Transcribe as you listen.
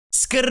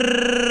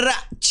Skrrrra,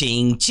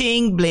 ching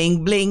ching,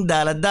 bling bling,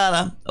 dollar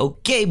dollar.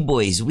 Okay,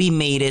 boys, we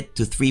made it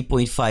to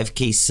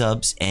 3.5k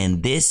subs,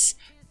 and this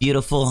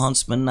beautiful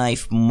Huntsman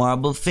knife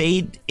marble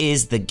fade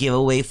is the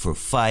giveaway for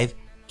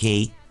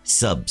 5k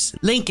subs.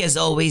 Link, as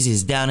always,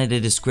 is down in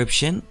the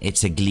description.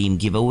 It's a Gleam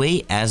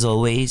giveaway, as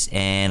always.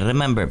 And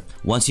remember,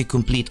 once you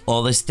complete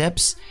all the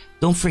steps,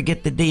 don't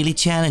forget the daily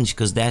challenge,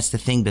 because that's the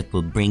thing that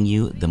will bring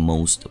you the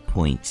most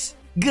points.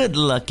 Good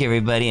luck,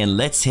 everybody, and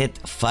let's hit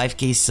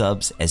 5k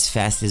subs as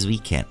fast as we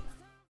can.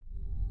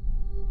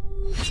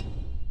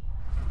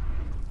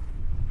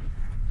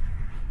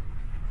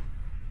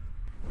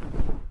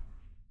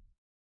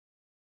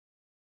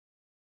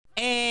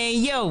 Hey,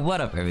 yo, what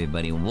up,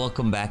 everybody?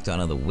 Welcome back to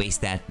another Waste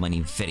That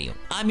Money video.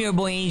 I'm your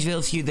boy Angvil,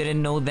 if you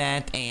didn't know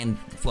that. And,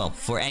 well,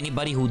 for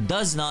anybody who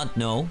does not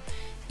know,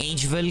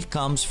 angvil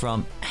comes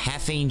from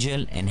half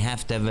angel and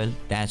half devil.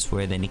 That's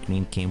where the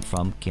nickname came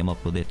from. Came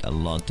up with it a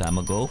long time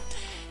ago.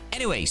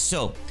 Anyway,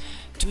 so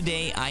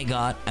today I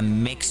got a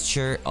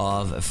mixture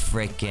of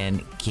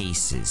freaking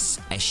cases.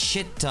 A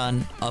shit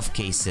ton of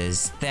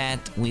cases that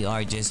we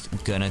are just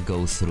gonna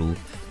go through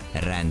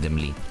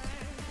randomly.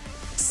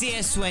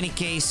 CS20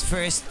 case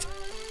first.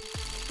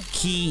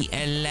 Key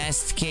and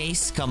last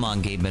case. Come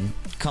on, Gaben.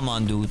 Come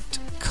on, dude.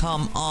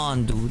 Come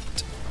on, dude.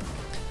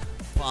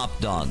 Pop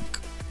dog.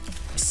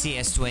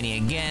 CS20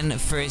 again.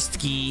 First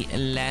key,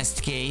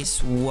 last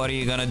case. What are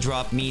you gonna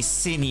drop me,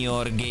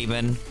 Senior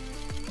Gaben?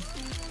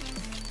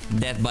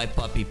 Death by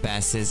puppy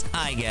passes.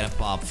 I get a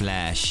pop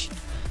flash.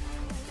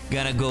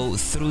 Gonna go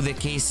through the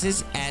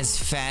cases as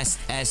fast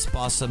as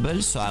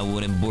possible so I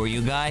wouldn't bore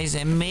you guys,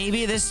 and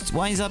maybe this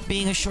winds up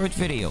being a short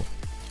video.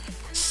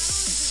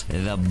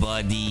 The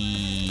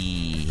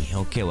body.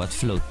 Okay, what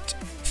float?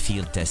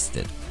 Field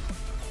tested.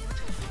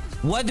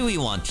 What do we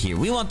want here?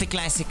 We want the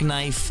classic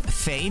knife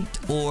fade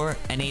or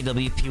an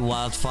AWP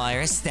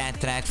wildfire. Stat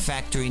track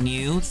factory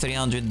new,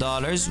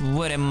 $300.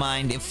 Wouldn't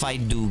mind if I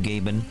do,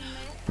 Gaben.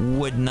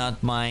 Would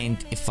not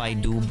mind if I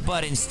do,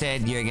 but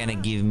instead you're gonna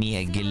give me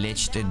a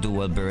glitched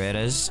dual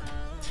Berettas.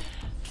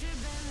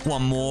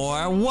 One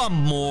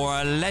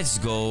more, let's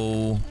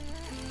go.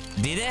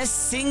 Did a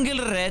single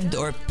red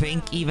or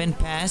pink even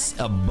pass?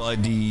 A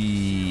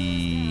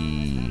body.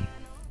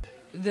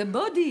 The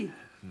body.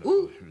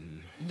 Ooh,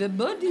 the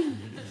body.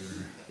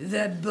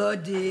 The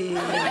body.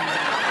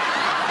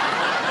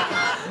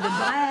 The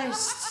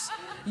breasts.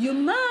 You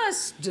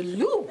must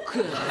look.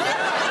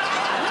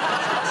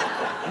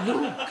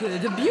 Look,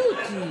 the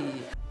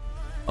beauty.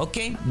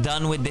 Okay,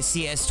 done with the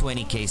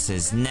CS20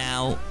 cases.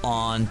 Now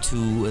on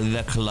to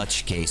the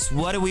clutch case.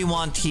 What do we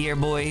want here,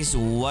 boys?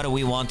 What do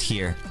we want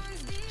here?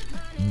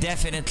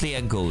 Definitely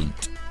a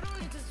gold.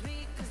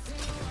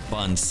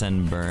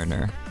 Bunsen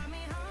burner.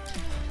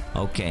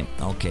 Okay,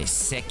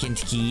 second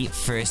key,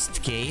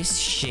 first case.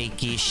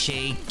 Shaky,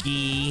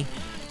 shaky.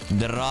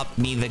 Drop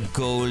me the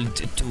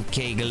gold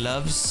 2k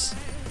gloves.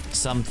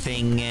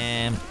 Something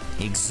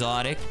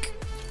exotic.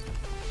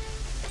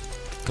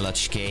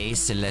 Clutch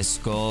case, let's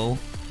go.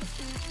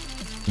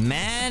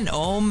 Man,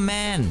 oh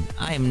man,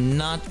 I am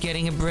not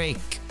getting a break.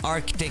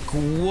 Arctic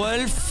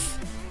Wolf.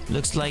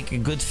 Looks like a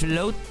good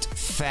float.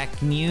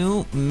 Fact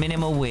new,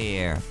 minimal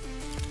wear.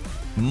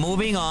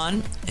 Moving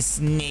on,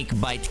 snake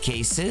bite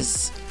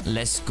cases.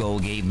 Let's go,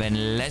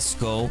 Gaben, let's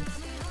go.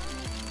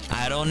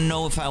 I don't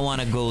know if I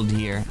want a gold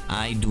here.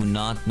 I do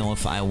not know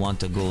if I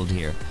want a gold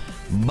here.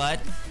 But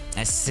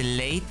a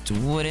slate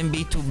wouldn't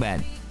be too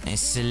bad. A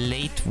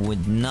slate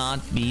would not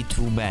be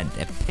too bad.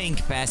 A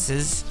pink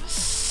passes.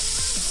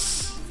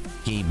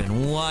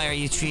 Gaben, why are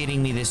you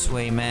treating me this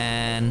way,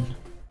 man?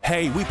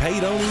 Hey, we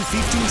paid only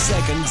 15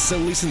 seconds, so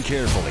listen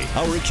carefully.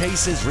 Our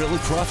case is really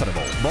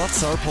profitable.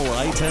 Bots are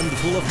polite and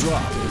full of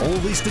drop. All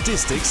the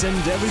statistics and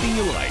everything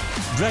you like.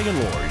 Dragon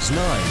Lords,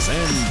 nice,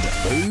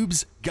 and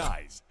boobs.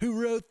 Guys, who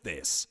wrote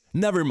this?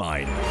 Never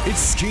mind.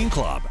 It's Skin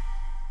Club.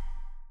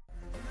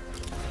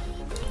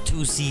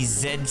 2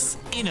 CZs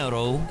in a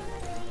row.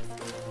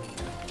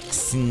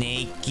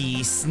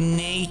 Snaky,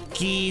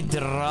 snaky,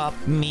 drop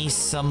me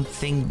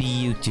something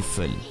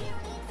beautiful.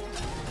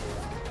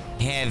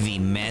 Heavy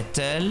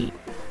metal.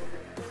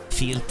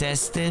 Field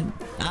tested.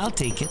 I'll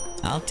take it.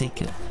 I'll take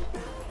it.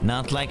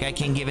 Not like I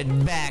can give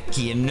it back,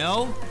 you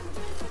know?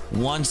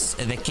 Once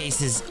the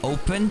case is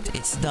opened,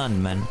 it's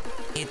done, man.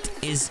 It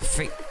is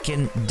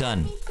freaking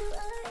done.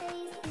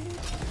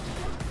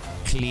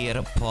 Clear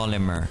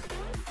polymer.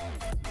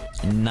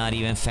 Not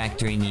even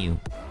factory new.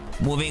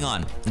 Moving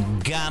on.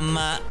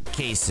 Gamma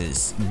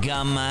cases.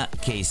 Gamma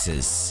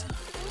cases.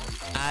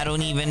 I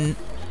don't even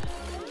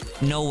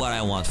know what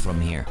I want from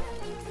here.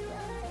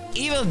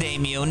 Evil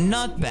Daimyo,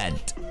 not bad.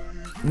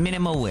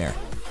 Minimal wear.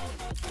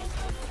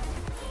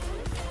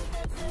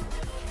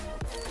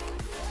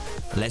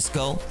 Let's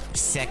go.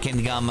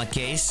 Second gamma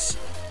case.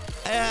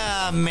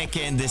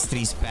 Mecha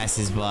Industries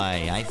passes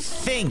by. I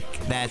think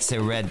that's a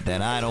red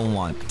that I don't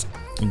want.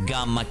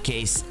 Gamma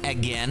case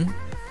again.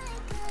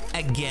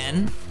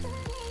 Again.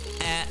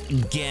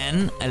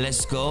 Again.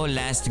 Let's go.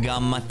 Last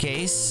gamma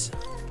case.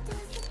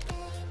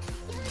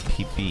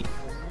 PP.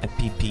 A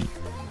PP.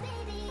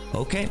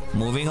 Okay,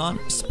 moving on.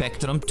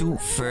 Spectrum 2,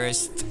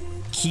 first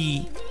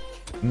key,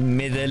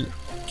 middle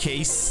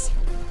case.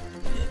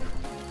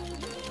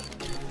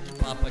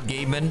 Papa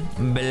Gaben,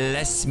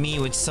 bless me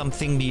with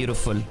something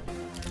beautiful.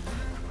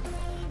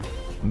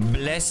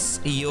 Bless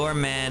your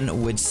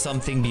man with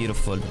something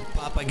beautiful.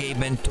 Papa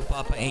Gaben to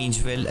Papa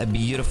Angel, a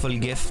beautiful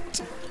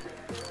gift.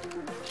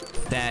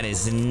 That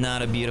is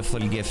not a beautiful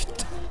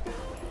gift.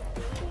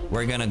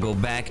 We're gonna go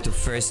back to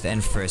first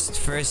and first.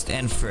 First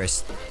and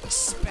first.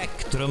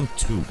 Spectrum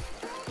 2.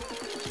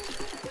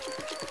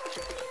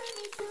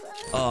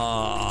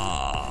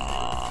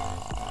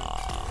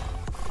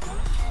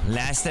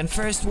 Last and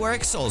first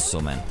works also,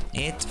 man.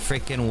 It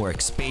freaking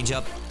works. Page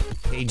up,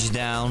 page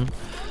down.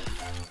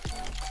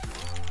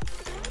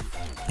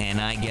 And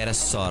I get a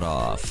sawed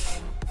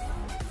off.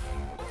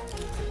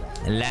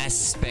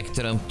 Last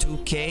Spectrum 2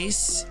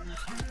 case.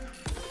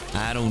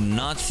 I do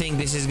not think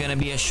this is gonna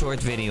be a short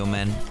video,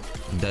 man.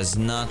 Does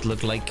not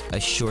look like a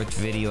short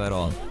video at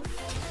all.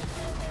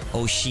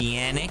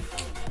 Oceanic.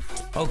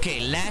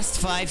 Okay, last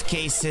 5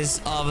 cases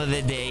of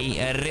the day.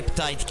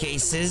 Riptide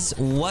cases.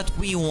 What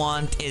we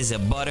want is a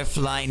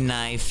butterfly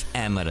knife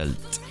emerald.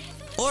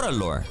 Or a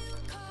lure.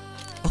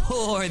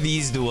 Or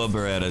these dual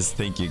Berettas.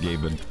 Thank you,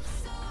 Gaben.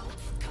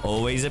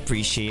 Always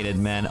appreciated,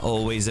 man.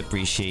 Always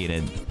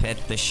appreciated. Pet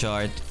the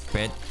shark.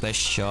 Pet the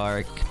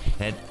shark.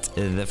 Pet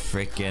the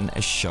frickin'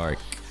 shark.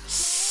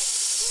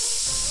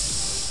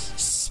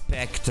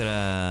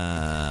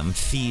 Spectrum.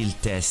 Field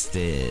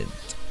tested.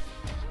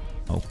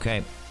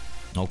 Okay.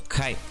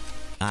 Okay.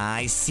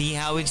 I see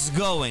how it's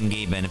going,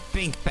 Gaben. A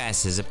pink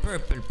passes. A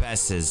purple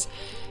passes.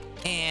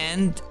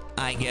 And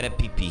I get a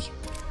PP.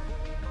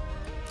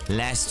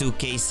 Last 2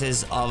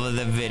 cases of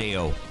the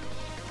video.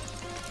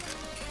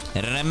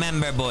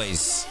 Remember,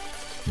 boys,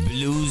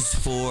 blues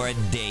for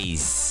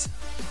days.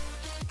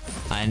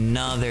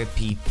 Another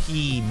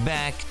PP,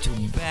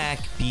 back-to-back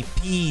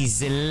PPs.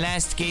 The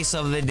last case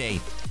of the day.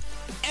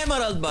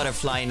 Emerald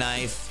butterfly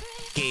knife.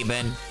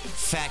 Gaben,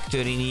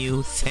 factory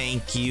new.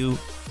 Thank you.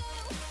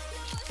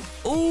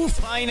 Oh,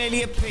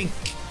 finally a pink.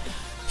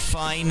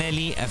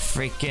 Finally a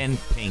freaking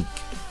pink.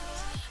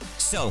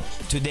 So,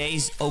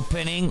 today's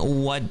opening,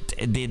 what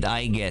did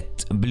I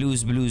get?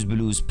 Blues, blues,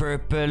 blues,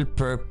 purple,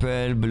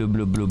 purple, blue,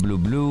 blue, blue, blue,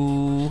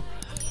 blue,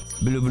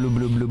 blue, blue,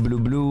 blue, blue, blue,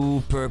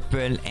 blue,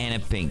 purple,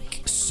 and a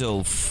pink.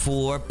 So,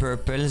 4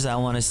 purples, I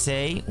want to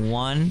say.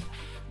 1,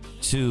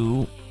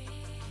 2,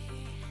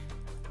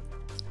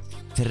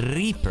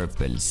 3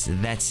 purples.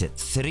 That's it.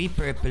 3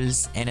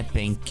 purples and a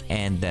pink,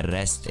 and the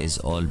rest is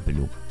all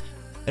blue.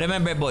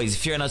 Remember, boys,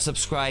 if you're not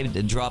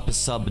subscribed, drop a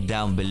sub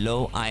down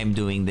below. I am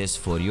doing this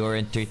for your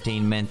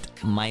entertainment.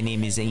 My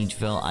name is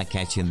Angvil. I'll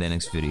catch you in the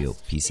next video.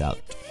 Peace out.